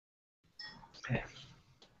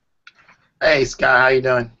Hey Scott, how you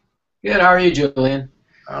doing? Good. How are you, Julian?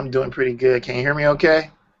 I'm doing pretty good. Can you hear me okay?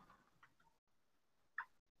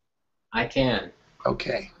 I can.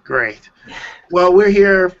 Okay, great. Well, we're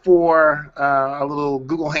here for a little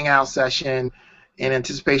Google Hangout session in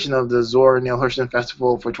anticipation of the Zora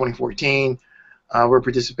Festival for 2014. We're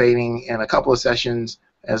participating in a couple of sessions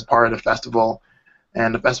as part of the festival,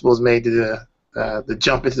 and the festival has made the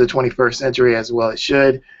jump into the 21st century as well it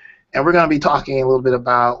should. And we're going to be talking a little bit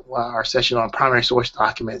about our session on primary source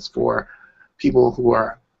documents for people who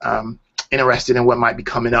are interested in what might be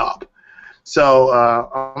coming up. So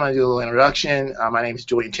I'm going to do a little introduction. My name is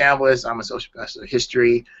Julian Chambliss. I'm Associate Professor of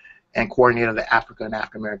History and Coordinator of the Africa and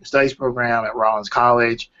African American Studies program at Rollins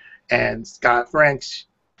College. And Scott French,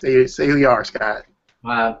 say who you are, Scott.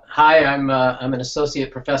 Hi, I'm an associate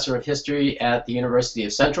professor of history at the University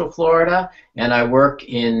of Central Florida, and I work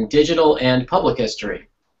in digital and public history.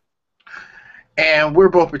 And we're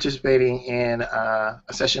both participating in a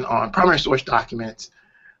session on primary source documents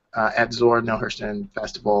at Zora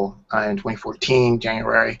Festival in 2014,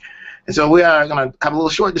 January. And so we are going to have a little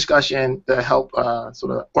short discussion to help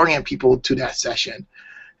sort of orient people to that session.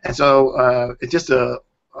 And so it's just a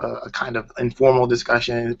kind of informal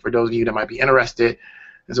discussion for those of you that might be interested.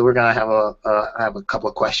 And so we're going to have a couple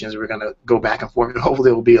of questions. We're going to go back and forth. And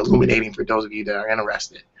hopefully it will be illuminating for those of you that are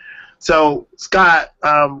interested. So Scott,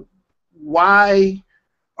 why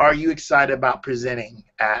are you excited about presenting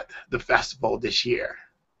at the festival this year?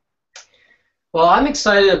 Well, I'm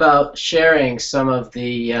excited about sharing some of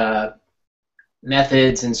the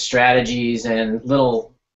methods and strategies and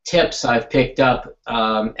little tips I've picked up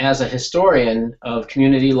as a historian of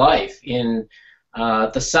community life in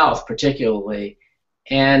the South, particularly.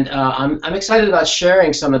 And I'm excited about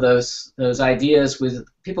sharing some of those ideas with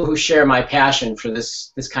people who share my passion for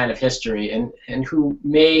this kind of history and who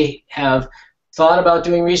may have thought about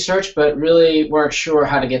doing research but really weren't sure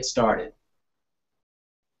how to get started.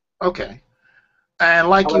 Okay. And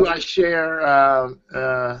like How you, about I share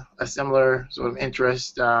a similar sort of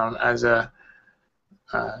interest as a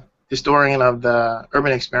historian of the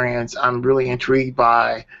urban experience. I'm really intrigued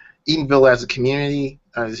by Eatonville as a community,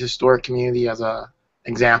 as a historic community, as an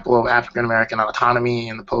example of African American autonomy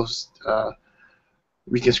in the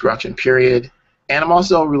post-Reconstruction period. And I'm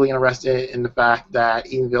also really interested in the fact that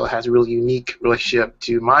Eatonville has a really unique relationship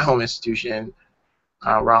to my home institution,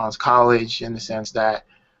 Rollins College, in the sense that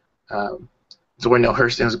Zora Neale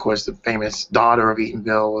Hurston is, of course, the famous daughter of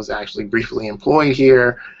Eatonville, was actually briefly employed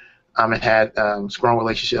here and had strong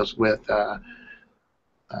relationships with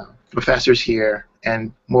professors here.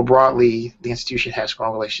 And more broadly, the institution has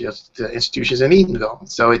strong relationships to institutions in Eatonville.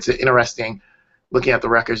 So it's interesting, looking at the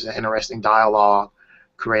records, an interesting dialogue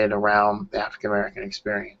created around the African American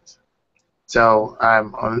experience. So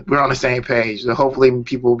we're on the same page. So hopefully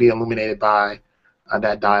people will be illuminated by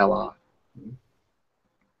that dialogue.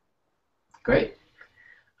 Great.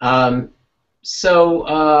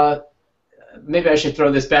 So maybe I should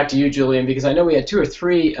throw this back to you, Julian, because I know we had two or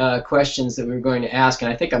three questions that we were going to ask,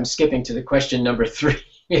 and I think I'm skipping to the question number 3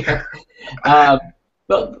 here.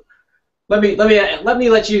 But let me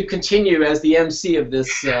let you continue as the MC of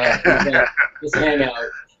this event, this hangout.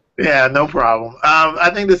 Yeah, no problem.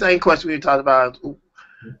 I think the same question we talked about.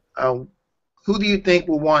 Who do you think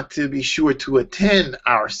will want to be sure to attend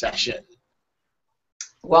our session?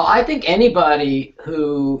 Well, I think anybody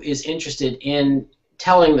who is interested in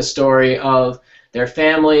telling the story of their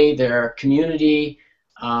family, their community,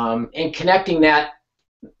 and connecting that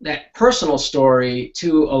personal story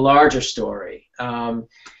to a larger story.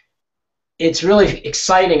 It's really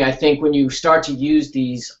exciting, I think, when you start to use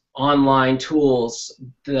these online tools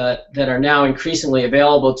that are now increasingly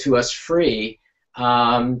available to us free,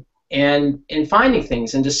 and finding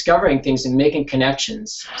things and discovering things and making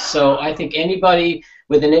connections. So I think anybody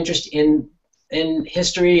with an interest in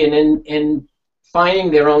history and in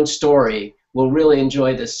finding their own story will really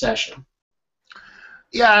enjoy this session.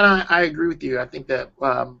 Yeah, and I agree with you. I think that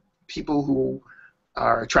people who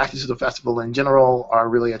are attracted to the festival in general are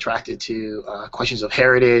really attracted to questions of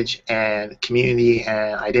heritage and community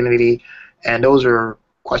and identity, and those are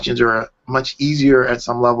questions that are much easier at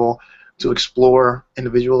some level to explore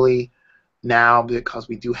individually now because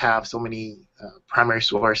we do have so many primary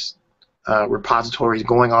source repositories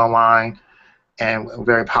going online and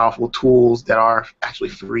very powerful tools that are actually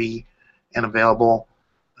free and available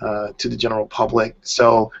to the general public.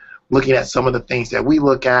 So looking at some of the things that we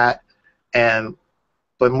look at,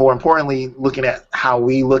 but more importantly, looking at how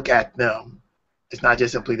we look at them. It's not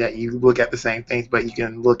just simply that you look at the same things, but you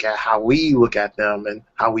can look at how we look at them and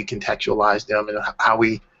how we contextualize them and how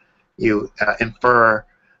we infer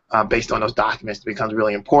based on those documents becomes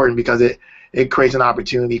really important, because it creates an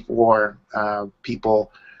opportunity for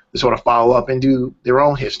people to sort of follow up and do their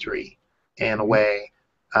own history in a way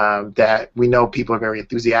that we know people are very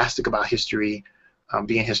enthusiastic about history,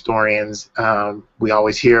 being historians. We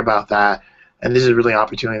always hear about that, and this is really an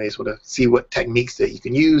opportunity to sort of see what techniques that you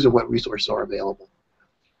can use or what resources are available.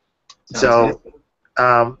 Sounds good.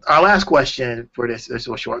 Our last question for this is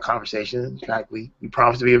a short conversation. In fact, we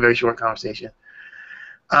promised to be a very short conversation.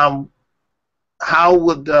 How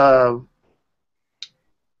would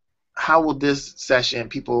this session,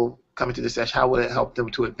 people coming to this session, how would it help them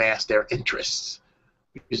to advance their interests?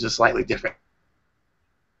 Which is slightly different.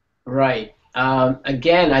 Right.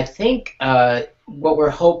 Again, I think what we're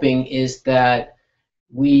hoping is that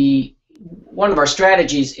one of our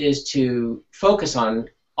strategies is to focus on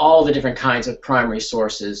all the different kinds of primary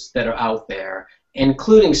sources that are out there,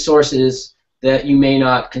 including sources that you may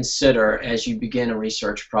not consider as you begin a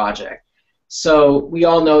research project. So we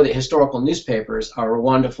all know that historical newspapers are a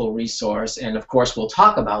wonderful resource, and of course we'll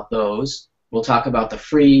talk about those. We'll talk about the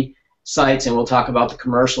free sites and we'll talk about the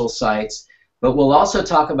commercial sites, but we'll also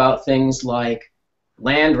talk about things like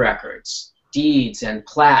land records, deeds, and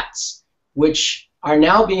plats, which are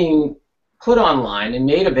now being put online and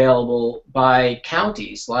made available by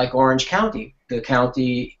counties like Orange County, the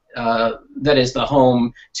county that is the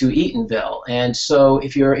home to Eatonville. And so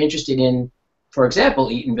if you're interested in, for example,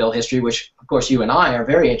 Eatonville history, which of course you and I are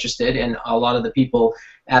very interested, and a lot of the people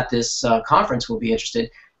at this conference will be interested,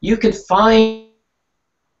 you can find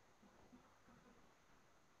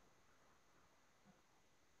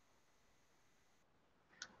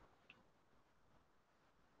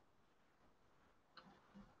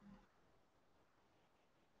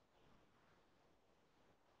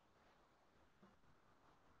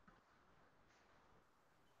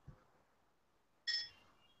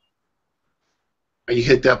You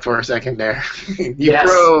hit that for a second there. You yes.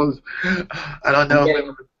 froze. I don't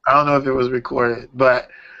know if it was recorded, but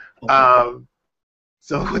Okay.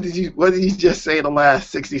 so what did you just say in the last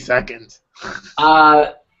 60 seconds?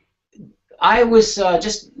 I was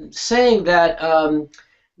just saying that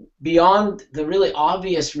beyond the really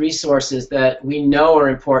obvious resources that we know are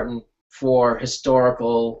important for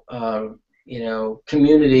historical,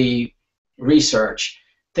 community research,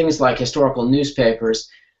 things like historical newspapers,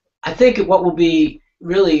 I think what will be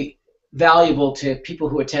really valuable to people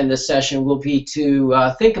who attend this session will be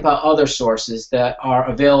to think about other sources that are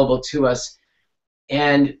available to us,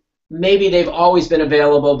 and maybe they've always been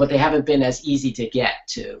available, but they haven't been as easy to get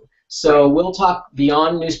to. So we'll talk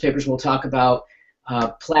beyond newspapers. We'll talk about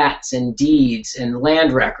plats and deeds and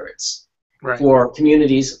land records for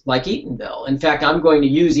communities like Eatonville. In fact, I'm going to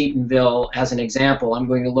use Eatonville as an example. I'm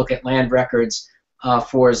going to look at land records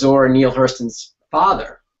for Zora Neale Hurston's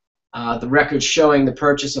father. The records showing the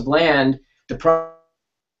purchase of land.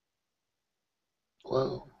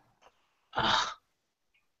 Whoa.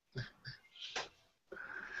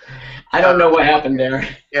 I don't know what happened there.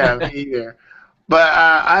 Yeah, me either. But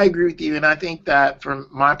I agree with you, and I think that from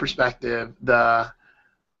my perspective, the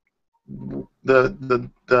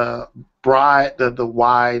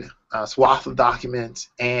wide swath of documents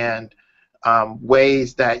and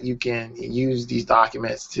ways that you can use these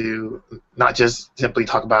documents to not just simply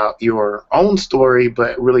talk about your own story,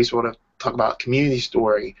 but really sort of talk about community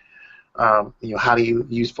story. How do you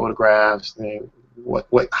use photographs?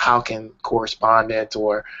 How can correspondence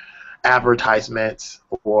or advertisements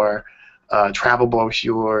or travel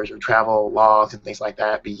brochures or travel logs and things like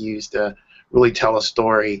that be used to really tell a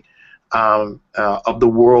story of the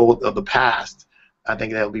world of the past? I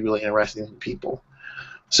think that would be really interesting to people.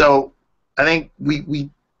 So I think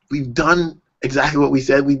we've done exactly what we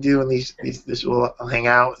said we'd do in this little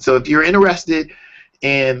hangout. So if you're interested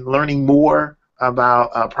in learning more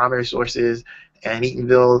about primary sources and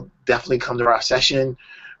Eatonville, definitely come to our session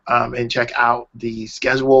and check out the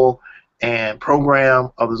schedule and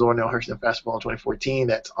program of the Zora Neale Hurston Festival in 2014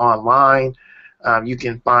 that's online. You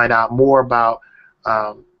can find out more about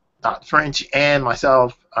Dr. French and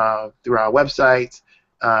myself through our websites.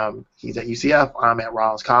 He's at UCF, I'm at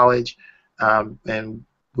Rollins College, and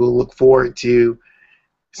we'll look forward to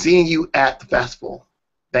seeing you at the festival.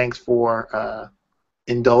 Thanks for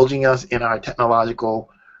indulging us in our technological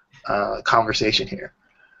conversation here.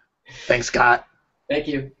 Thanks, Scott. Thank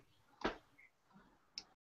you.